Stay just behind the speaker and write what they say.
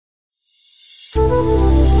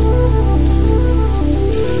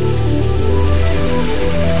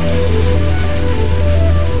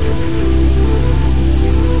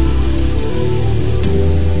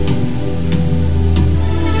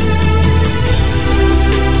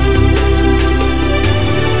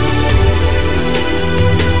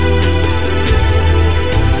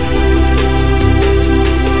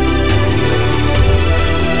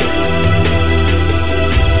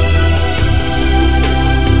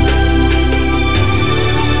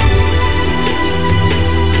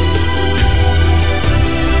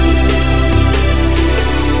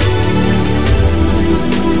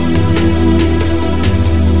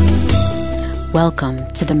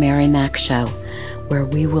The Mary Mac Show, where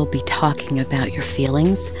we will be talking about your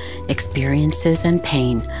feelings, experiences, and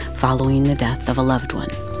pain following the death of a loved one.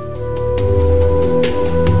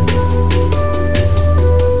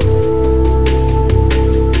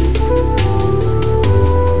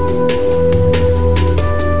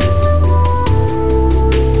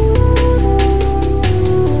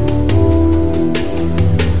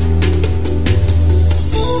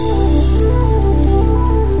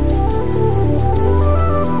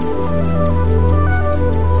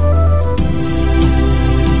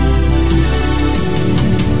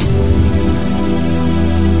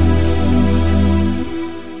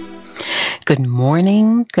 Good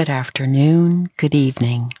morning, good afternoon, good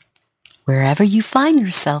evening. Wherever you find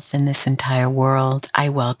yourself in this entire world, I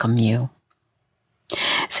welcome you.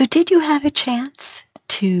 So did you have a chance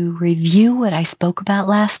to review what I spoke about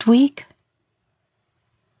last week?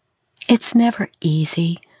 It's never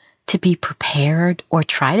easy to be prepared or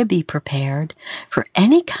try to be prepared for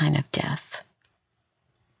any kind of death.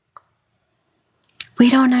 We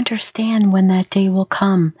don't understand when that day will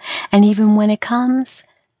come, and even when it comes,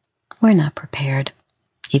 we're not prepared.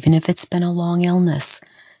 Even if it's been a long illness,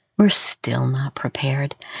 we're still not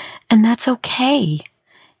prepared. And that's okay.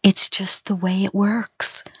 It's just the way it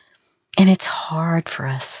works. And it's hard for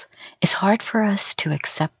us. It's hard for us to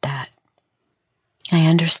accept that. I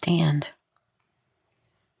understand.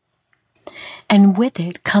 And with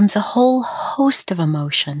it comes a whole host of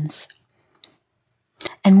emotions.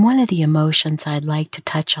 And one of the emotions I'd like to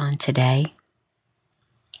touch on today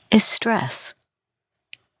is stress.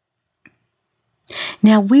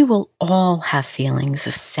 Now, we will all have feelings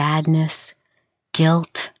of sadness,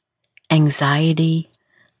 guilt, anxiety,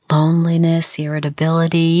 loneliness,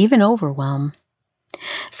 irritability, even overwhelm.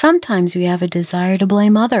 Sometimes we have a desire to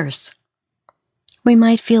blame others. We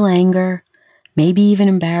might feel anger, maybe even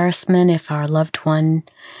embarrassment if our loved one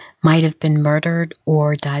might have been murdered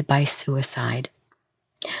or died by suicide.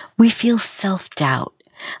 We feel self-doubt,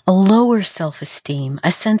 a lower self-esteem,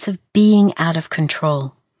 a sense of being out of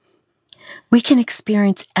control. We can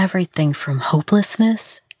experience everything from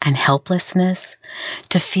hopelessness and helplessness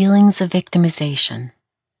to feelings of victimization.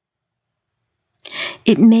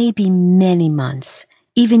 It may be many months,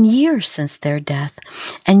 even years since their death,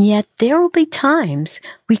 and yet there will be times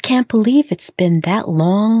we can't believe it's been that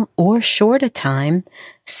long or short a time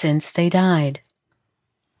since they died.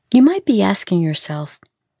 You might be asking yourself,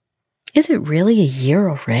 is it really a year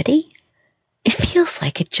already? It feels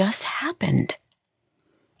like it just happened.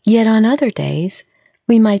 Yet on other days,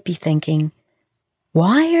 we might be thinking,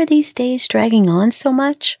 why are these days dragging on so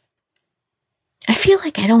much? I feel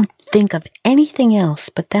like I don't think of anything else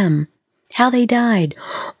but them, how they died,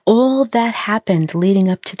 all that happened leading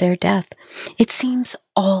up to their death. It seems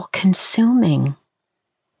all-consuming.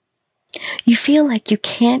 You feel like you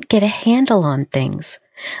can't get a handle on things,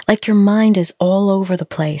 like your mind is all over the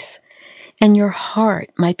place, and your heart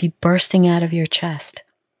might be bursting out of your chest.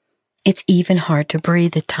 It's even hard to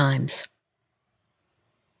breathe at times.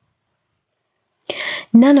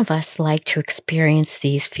 None of us like to experience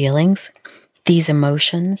these feelings, these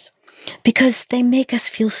emotions, because they make us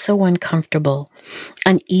feel so uncomfortable,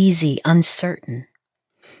 uneasy, uncertain.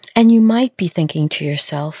 And you might be thinking to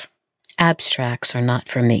yourself, abstracts are not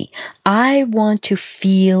for me. I want to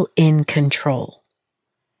feel in control.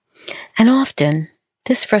 And often,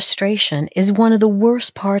 this frustration is one of the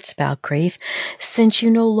worst parts about grief, since you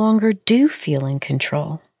no longer do feel in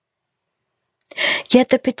control. Yet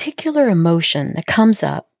the particular emotion that comes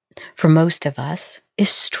up for most of us is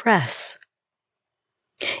stress.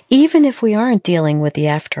 Even if we aren't dealing with the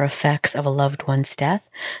after effects of a loved one's death,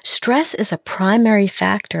 stress is a primary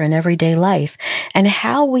factor in everyday life, and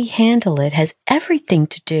how we handle it has everything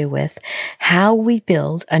to do with how we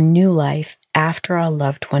build a new life after our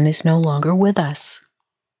loved one is no longer with us.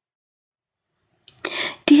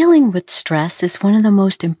 Dealing with stress is one of the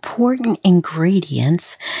most important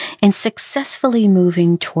ingredients in successfully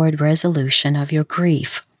moving toward resolution of your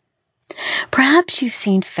grief. Perhaps you've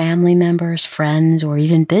seen family members, friends, or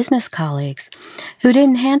even business colleagues who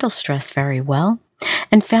didn't handle stress very well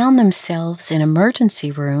and found themselves in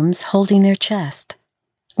emergency rooms holding their chest,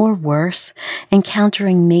 or worse,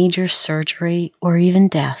 encountering major surgery or even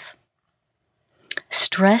death.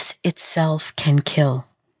 Stress itself can kill.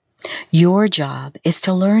 Your job is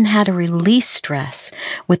to learn how to release stress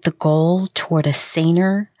with the goal toward a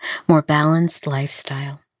saner, more balanced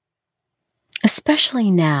lifestyle.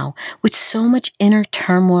 Especially now, with so much inner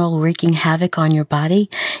turmoil wreaking havoc on your body,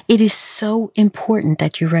 it is so important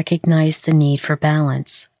that you recognize the need for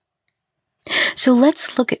balance. So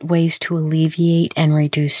let's look at ways to alleviate and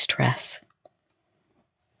reduce stress.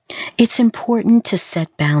 It's important to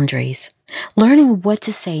set boundaries. Learning what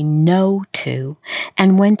to say no to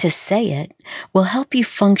and when to say it will help you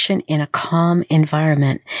function in a calm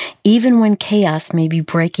environment, even when chaos may be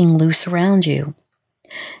breaking loose around you.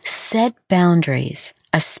 Set boundaries,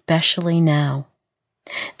 especially now.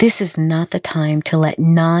 This is not the time to let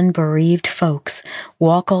non-bereaved folks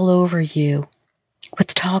walk all over you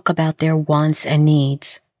with talk about their wants and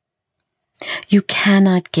needs. You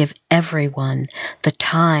cannot give everyone the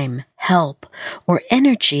time, help, or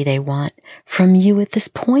energy they want from you at this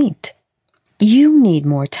point. You need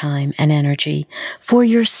more time and energy for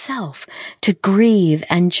yourself to grieve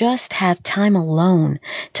and just have time alone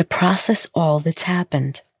to process all that's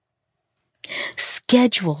happened.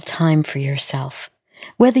 Schedule time for yourself.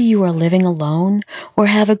 Whether you are living alone or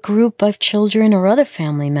have a group of children or other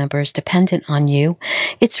family members dependent on you,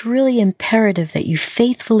 it's really imperative that you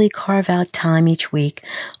faithfully carve out time each week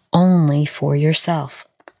only for yourself.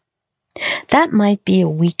 That might be a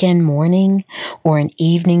weekend morning or an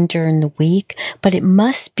evening during the week, but it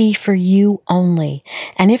must be for you only,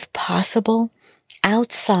 and if possible,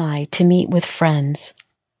 outside to meet with friends.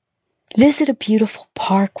 Visit a beautiful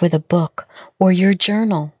park with a book or your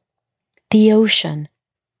journal, the ocean,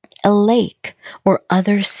 a lake, or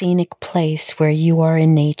other scenic place where you are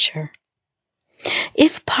in nature.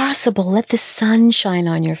 If possible, let the sun shine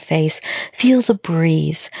on your face, feel the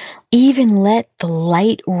breeze, even let the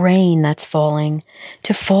light rain that's falling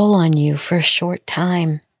to fall on you for a short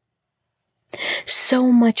time.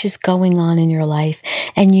 So much is going on in your life,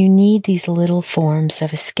 and you need these little forms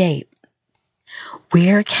of escape.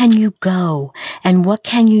 Where can you go, and what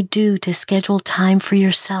can you do to schedule time for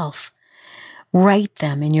yourself? Write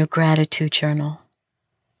them in your gratitude journal.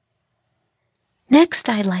 Next,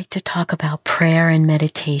 I'd like to talk about prayer and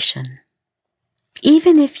meditation.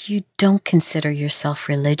 Even if you don't consider yourself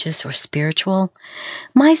religious or spiritual,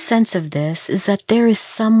 my sense of this is that there is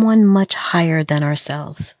someone much higher than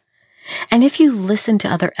ourselves. And if you listen to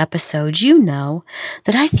other episodes, you know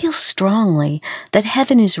that I feel strongly that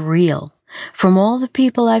heaven is real from all the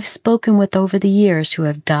people I've spoken with over the years who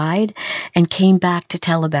have died and came back to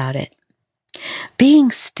tell about it.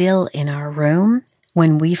 Being still in our room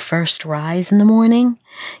when we first rise in the morning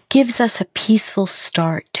gives us a peaceful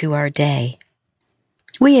start to our day.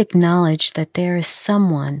 We acknowledge that there is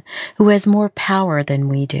someone who has more power than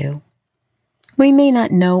we do. We may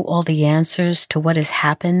not know all the answers to what has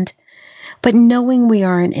happened, but knowing we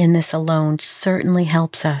aren't in this alone certainly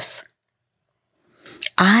helps us.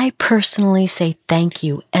 I personally say thank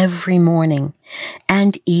you every morning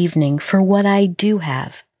and evening for what I do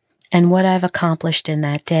have and what I've accomplished in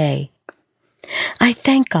that day. I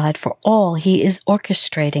thank God for all He is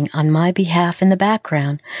orchestrating on my behalf in the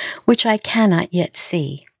background, which I cannot yet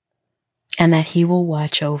see, and that He will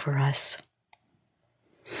watch over us.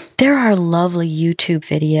 There are lovely YouTube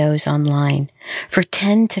videos online for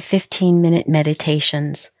 10 to 15-minute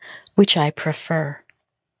meditations, which I prefer.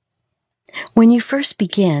 When you first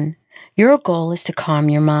begin, your goal is to calm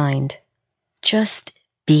your mind. Just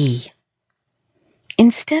be.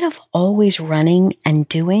 Instead of always running and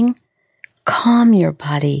doing, calm your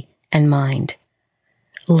body and mind.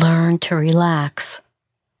 Learn to relax.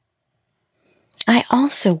 I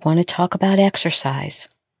also want to talk about exercise.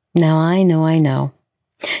 Now, I know.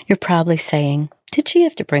 You're probably saying, did she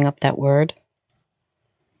have to bring up that word?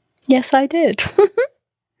 Yes, I did.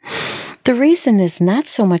 The reason is not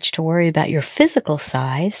so much to worry about your physical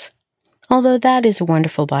size, although that is a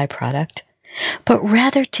wonderful byproduct, but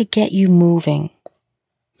rather to get you moving,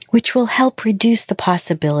 which will help reduce the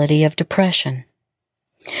possibility of depression.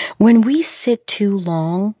 When we sit too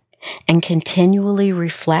long and continually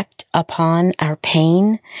reflect upon our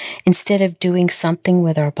pain instead of doing something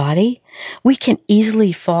with our body, we can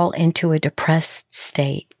easily fall into a depressed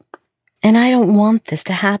state. And I don't want this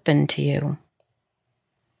to happen to you.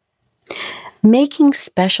 Making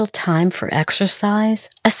special time for exercise,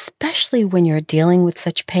 especially when you're dealing with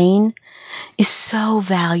such pain, is so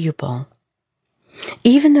valuable.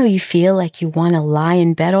 Even though you feel like you want to lie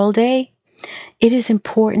in bed all day, it is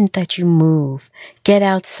important that you move, get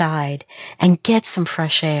outside, and get some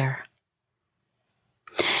fresh air.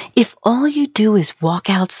 If all you do is walk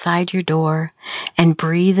outside your door and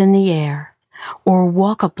breathe in the air, or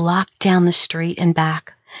walk a block down the street and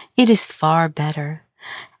back, it is far better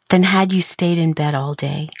than had you stayed in bed all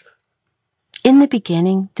day. In the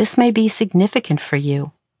beginning, this may be significant for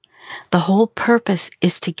you. The whole purpose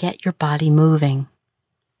is to get your body moving.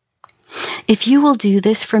 If you will do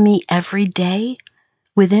this for me every day,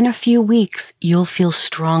 within a few weeks, you'll feel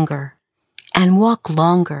stronger and walk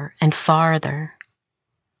longer and farther.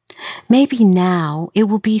 Maybe now it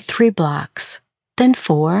will be 3 blocks, then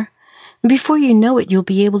 4. And before you know it, you'll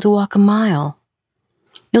be able to walk a mile.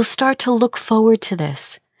 You'll start to look forward to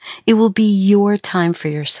this. It will be your time for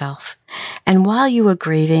yourself. And while you are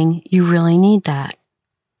grieving, you really need that.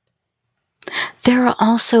 There are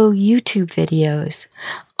also YouTube videos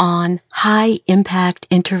on high impact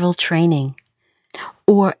interval training,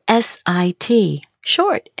 or SIT,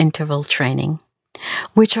 short interval training,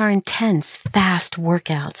 which are intense, fast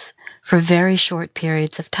workouts for very short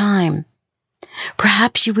periods of time.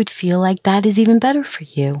 Perhaps you would feel like that is even better for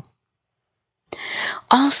you.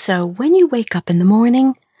 Also, when you wake up in the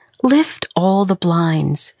morning, lift all the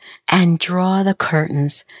blinds and draw the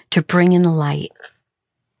curtains to bring in the light.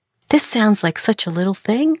 This sounds like such a little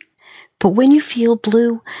thing, but when you feel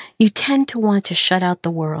blue, you tend to want to shut out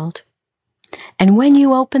the world. And when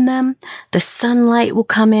you open them, the sunlight will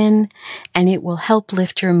come in and it will help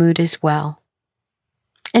lift your mood as well.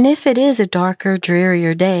 And if it is a darker,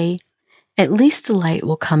 drearier day, at least the light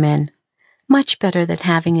will come in. Much better than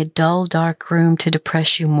having a dull, dark room to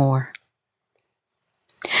depress you more.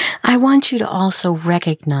 I want you to also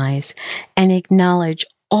recognize and acknowledge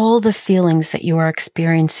all the feelings that you are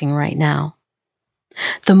experiencing right now.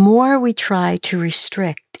 The more we try to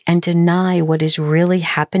restrict and deny what is really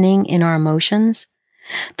happening in our emotions,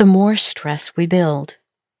 the more stress we build.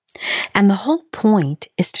 And the whole point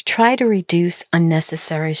is to try to reduce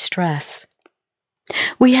unnecessary stress.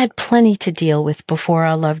 We had plenty to deal with before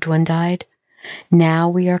our loved one died. Now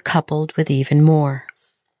we are coupled with even more.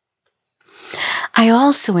 I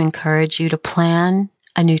also encourage you to plan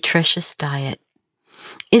a nutritious diet.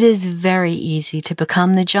 It is very easy to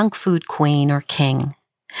become the junk food queen or king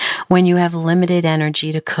when you have limited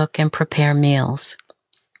energy to cook and prepare meals.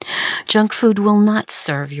 Junk food will not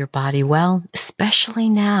serve your body well, especially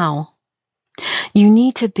now. You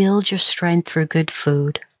need to build your strength through good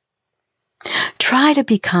food. Try to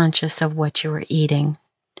be conscious of what you are eating.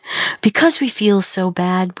 Because we feel so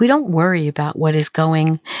bad, we don't worry about what is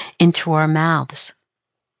going into our mouths.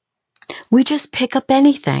 We just pick up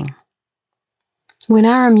anything. When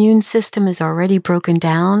our immune system is already broken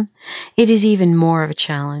down, it is even more of a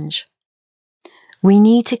challenge. We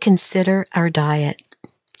need to consider our diet,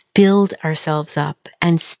 build ourselves up,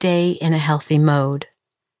 and stay in a healthy mode.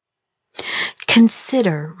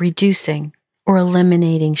 Consider reducing or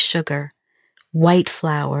eliminating sugar, white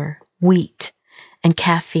flour, wheat, and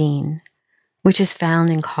caffeine, which is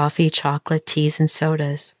found in coffee, chocolate, teas, and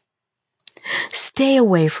sodas. Stay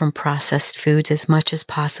away from processed foods as much as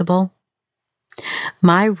possible.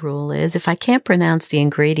 My rule is if I can't pronounce the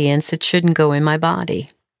ingredients, it shouldn't go in my body.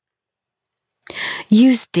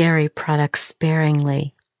 Use dairy products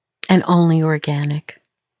sparingly and only organic.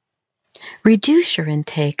 Reduce your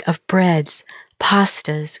intake of breads,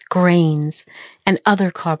 pastas, grains, and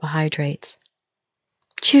other carbohydrates.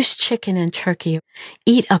 Choose chicken and turkey.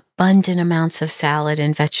 Eat abundant amounts of salad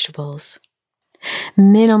and vegetables.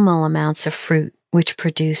 Minimal amounts of fruit, which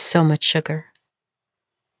produce so much sugar.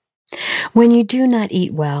 When you do not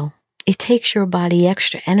eat well, it takes your body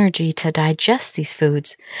extra energy to digest these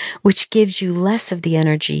foods, which gives you less of the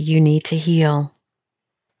energy you need to heal.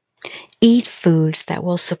 Eat foods that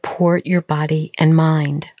will support your body and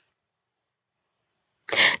mind.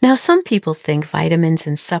 Now, some people think vitamins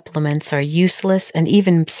and supplements are useless, and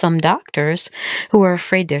even some doctors, who are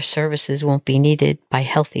afraid their services won't be needed by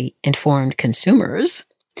healthy, informed consumers,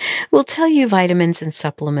 will tell you vitamins and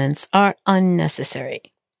supplements are unnecessary.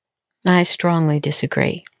 I strongly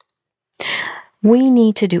disagree. We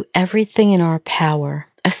need to do everything in our power,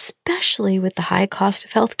 especially with the high cost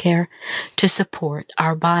of healthcare, to support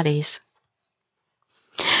our bodies.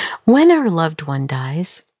 When our loved one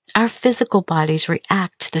dies, our physical bodies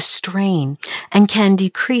react to the strain and can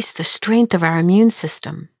decrease the strength of our immune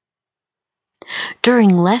system.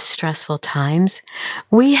 During less stressful times,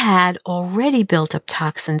 we had already built up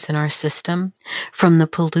toxins in our system from the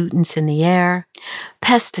pollutants in the air,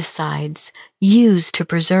 pesticides used to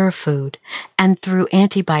preserve food, and through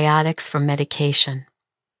antibiotics from medication.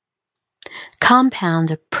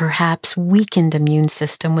 Compound a perhaps weakened immune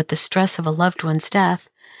system with the stress of a loved one's death,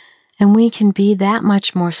 and we can be that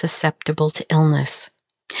much more susceptible to illness.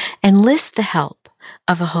 Enlist the help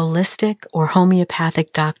of a holistic or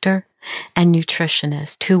homeopathic doctor and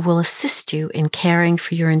nutritionist who will assist you in caring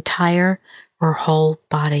for your entire or whole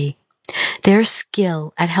body. Their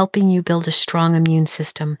skill at helping you build a strong immune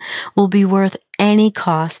system will be worth any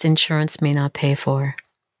cost insurance may not pay for.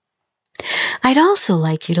 I'd also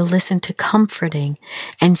like you to listen to comforting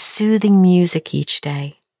and soothing music each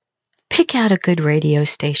day. Pick out a good radio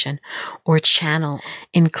station or channel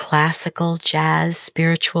in classical, jazz,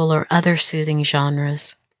 spiritual, or other soothing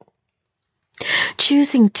genres.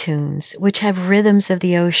 Choosing tunes which have rhythms of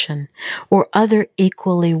the ocean or other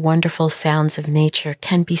equally wonderful sounds of nature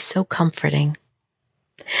can be so comforting.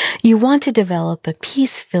 You want to develop a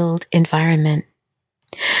peace-filled environment.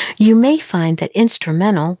 You may find that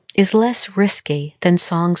instrumental is less risky than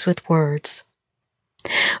songs with words.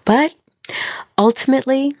 But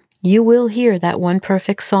ultimately, you will hear that one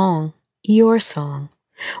perfect song, your song,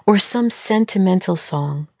 or some sentimental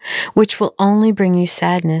song, which will only bring you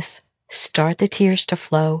sadness, start the tears to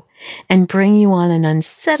flow, and bring you on an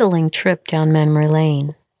unsettling trip down memory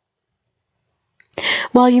lane.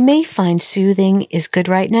 While you may find soothing is good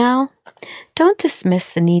right now, don't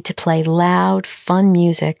dismiss the need to play loud, fun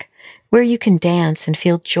music where you can dance and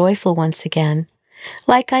feel joyful once again,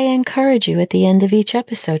 like I encourage you at the end of each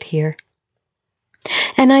episode here.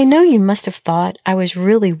 And I know you must have thought I was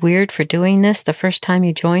really weird for doing this the first time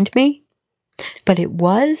you joined me, but it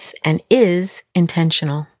was and is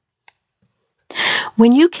intentional.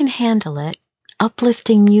 When you can handle it,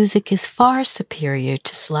 uplifting music is far superior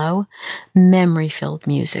to slow, memory-filled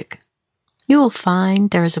music. You will find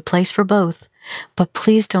there is a place for both, but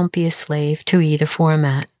please don't be a slave to either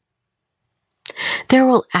format. There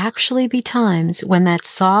will actually be times when that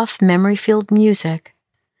soft, memory-filled music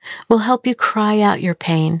will help you cry out your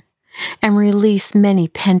pain and release many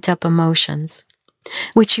pent-up emotions,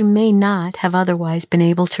 which you may not have otherwise been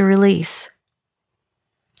able to release.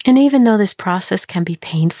 And even though this process can be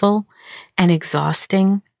painful and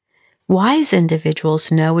exhausting, wise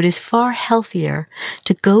individuals know it is far healthier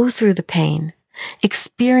to go through the pain,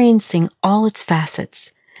 experiencing all its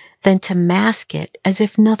facets, than to mask it as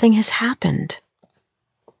if nothing has happened.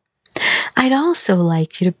 I'd also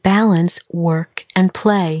like you to balance work and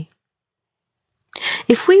play.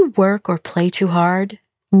 If we work or play too hard,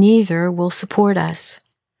 neither will support us.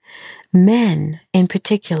 Men, in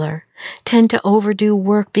particular, tend to overdo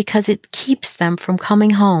work because it keeps them from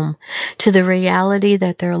coming home to the reality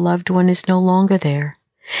that their loved one is no longer there,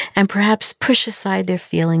 and perhaps push aside their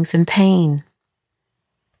feelings and pain.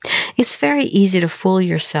 It's very easy to fool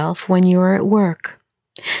yourself when you are at work.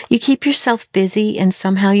 You keep yourself busy and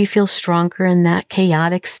somehow you feel stronger in that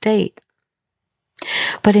chaotic state.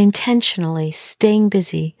 But intentionally staying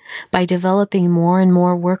busy by developing more and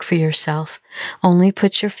more work for yourself only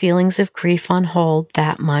puts your feelings of grief on hold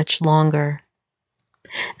that much longer.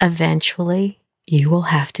 Eventually, you will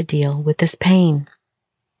have to deal with this pain.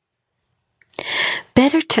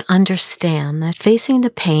 Better to understand that facing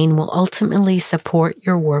the pain will ultimately support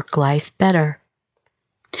your work life better.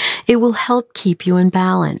 It will help keep you in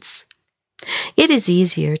balance. It is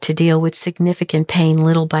easier to deal with significant pain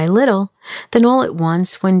little by little than all at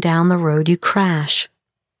once when down the road you crash.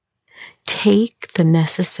 Take the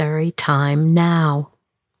necessary time now.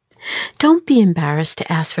 Don't be embarrassed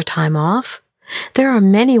to ask for time off. There are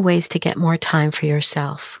many ways to get more time for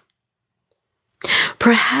yourself.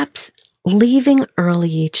 Perhaps leaving early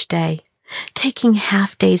each day, taking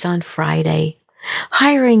half days on Friday,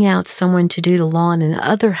 hiring out someone to do the lawn and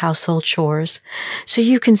other household chores so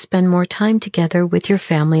you can spend more time together with your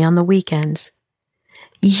family on the weekends.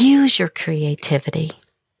 Use your creativity.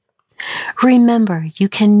 Remember, you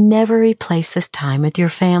can never replace this time with your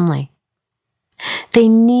family. They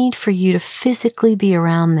need for you to physically be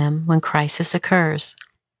around them when crisis occurs.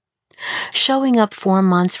 Showing up 4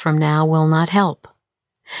 months from now will not help.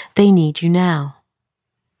 They need you now.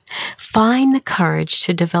 Find the courage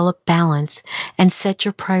to develop balance and set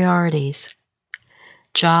your priorities.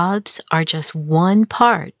 Jobs are just one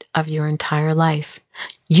part of your entire life.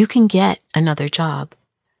 You can get another job,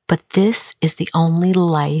 but this is the only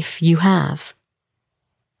life you have.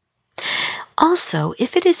 Also,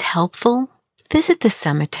 if it is helpful, visit the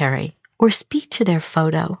cemetery or speak to their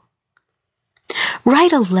photo.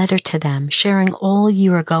 Write a letter to them sharing all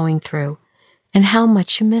you are going through and how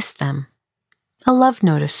much you miss them. A love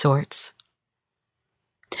note of sorts.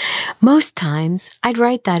 Most times, I'd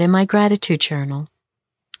write that in my gratitude journal,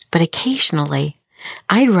 but occasionally,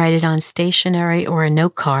 I'd write it on stationery or a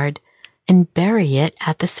note card and bury it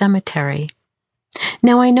at the cemetery.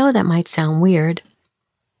 Now, I know that might sound weird,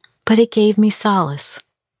 but it gave me solace.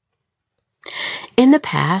 In the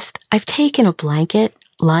past, I've taken a blanket,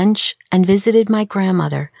 lunch, and visited my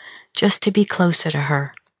grandmother just to be closer to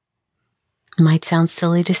her. It might sound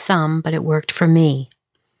silly to some, but it worked for me.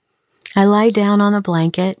 I lie down on the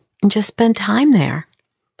blanket and just spend time there.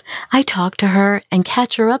 I talk to her and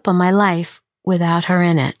catch her up on my life without her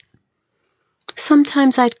in it.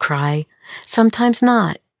 Sometimes I'd cry, sometimes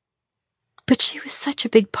not. But she was such a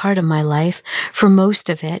big part of my life for most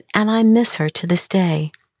of it, and I miss her to this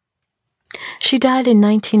day. She died in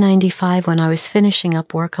 1995 when I was finishing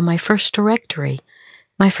up work on my first directory,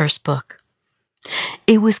 my first book.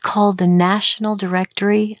 It was called the National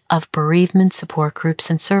Directory of Bereavement Support Groups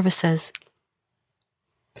and Services.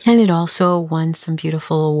 And it also won some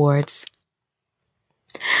beautiful awards.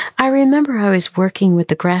 I remember I was working with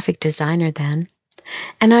the graphic designer then,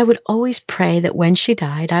 and I would always pray that when she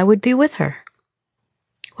died, I would be with her.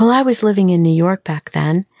 Well, I was living in New York back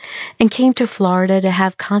then and came to Florida to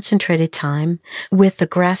have concentrated time with the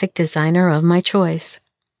graphic designer of my choice.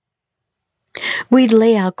 We'd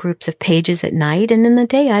lay out groups of pages at night, and in the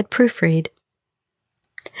day I'd proofread.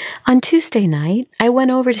 On Tuesday night, I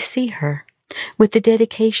went over to see her with the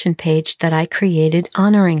dedication page that I created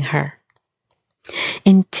honoring her.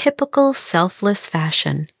 In typical selfless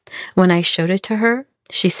fashion, when I showed it to her,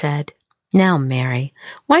 she said, "Now, Mary,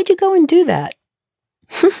 why'd you go and do that?"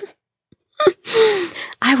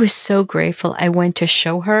 I was so grateful I went to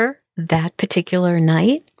show her that particular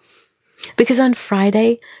night, because on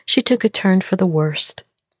Friday she took a turn for the worst,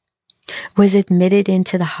 was admitted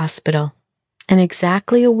into the hospital, and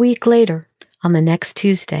exactly a week later, on the next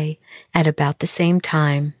Tuesday, at about the same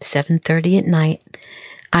time, 7:30 at night,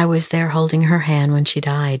 I was there holding her hand when she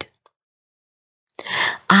died.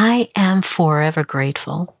 I am forever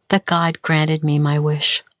grateful that God granted me my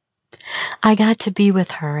wish. I got to be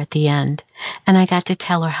with her at the end, and I got to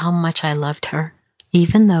tell her how much I loved her,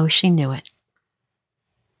 even though she knew it.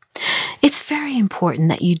 It's very important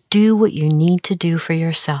that you do what you need to do for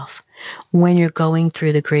yourself when you're going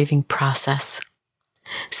through the grieving process.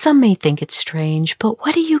 Some may think it's strange, but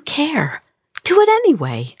what do you care? Do it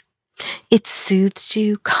anyway. It soothes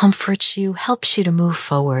you, comforts you, helps you to move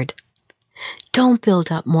forward. Don't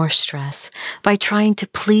build up more stress by trying to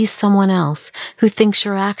please someone else who thinks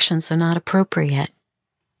your actions are not appropriate.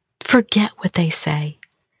 Forget what they say.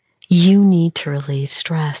 You need to relieve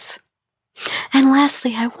stress. And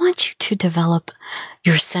lastly, I want you to develop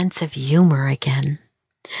your sense of humor again.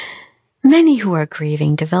 Many who are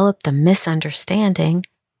grieving develop the misunderstanding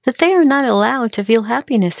that they are not allowed to feel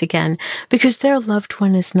happiness again because their loved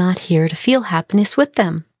one is not here to feel happiness with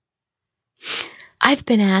them. I've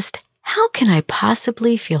been asked, how can I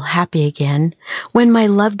possibly feel happy again when my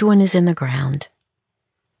loved one is in the ground?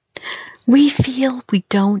 We feel we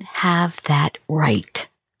don't have that right.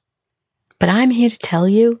 But I'm here to tell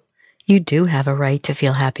you, you do have a right to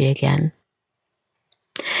feel happy again.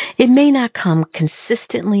 It may not come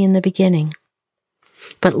consistently in the beginning,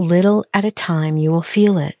 but little at a time you will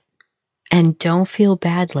feel it. And don't feel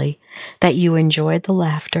badly that you enjoyed the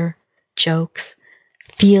laughter, jokes,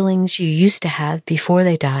 feelings you used to have before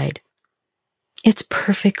they died. It's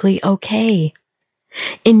perfectly okay.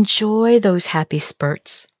 Enjoy those happy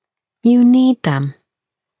spurts. You need them.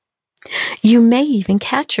 You may even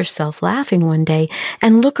catch yourself laughing one day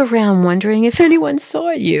and look around wondering if anyone saw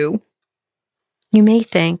you. You may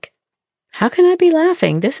think, how can I be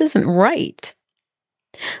laughing? This isn't right.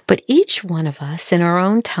 But each one of us, in our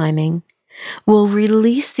own timing, will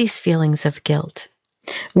release these feelings of guilt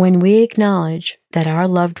when we acknowledge that our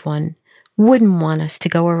loved one wouldn't want us to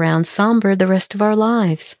go around somber the rest of our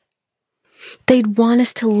lives. They'd want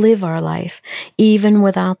us to live our life even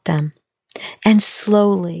without them. And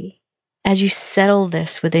slowly, as you settle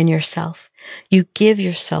this within yourself, you give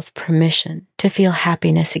yourself permission to feel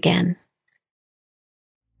happiness again.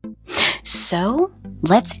 So,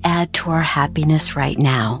 let's add to our happiness right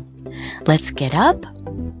now. Let's get up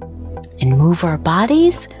and move our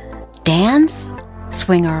bodies, dance,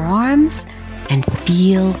 swing our arms, and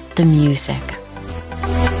feel the music.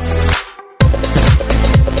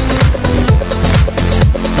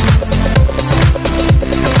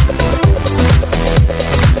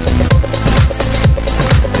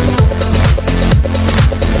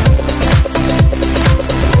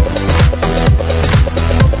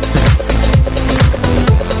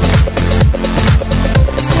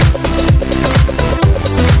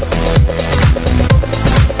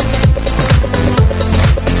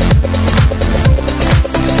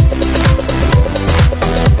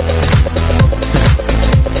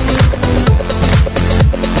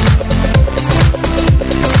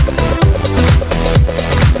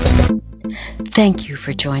 Thank you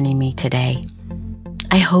for joining me today.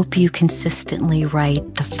 I hope you consistently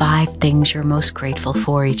write the 5 things you're most grateful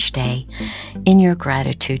for each day in your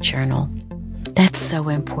gratitude journal. That's so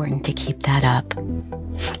important to keep that up.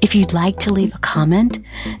 If you'd like to leave a comment,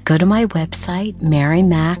 go to my website,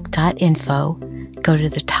 marymac.info, go to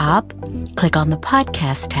the top, click on the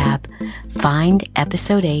podcast tab, find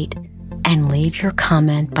episode 8, and leave your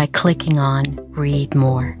comment by clicking on Read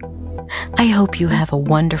More. I hope you have a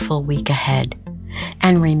wonderful week ahead.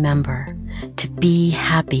 And remember to be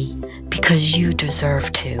happy because you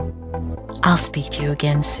deserve to. I'll speak to you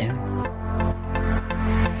again soon.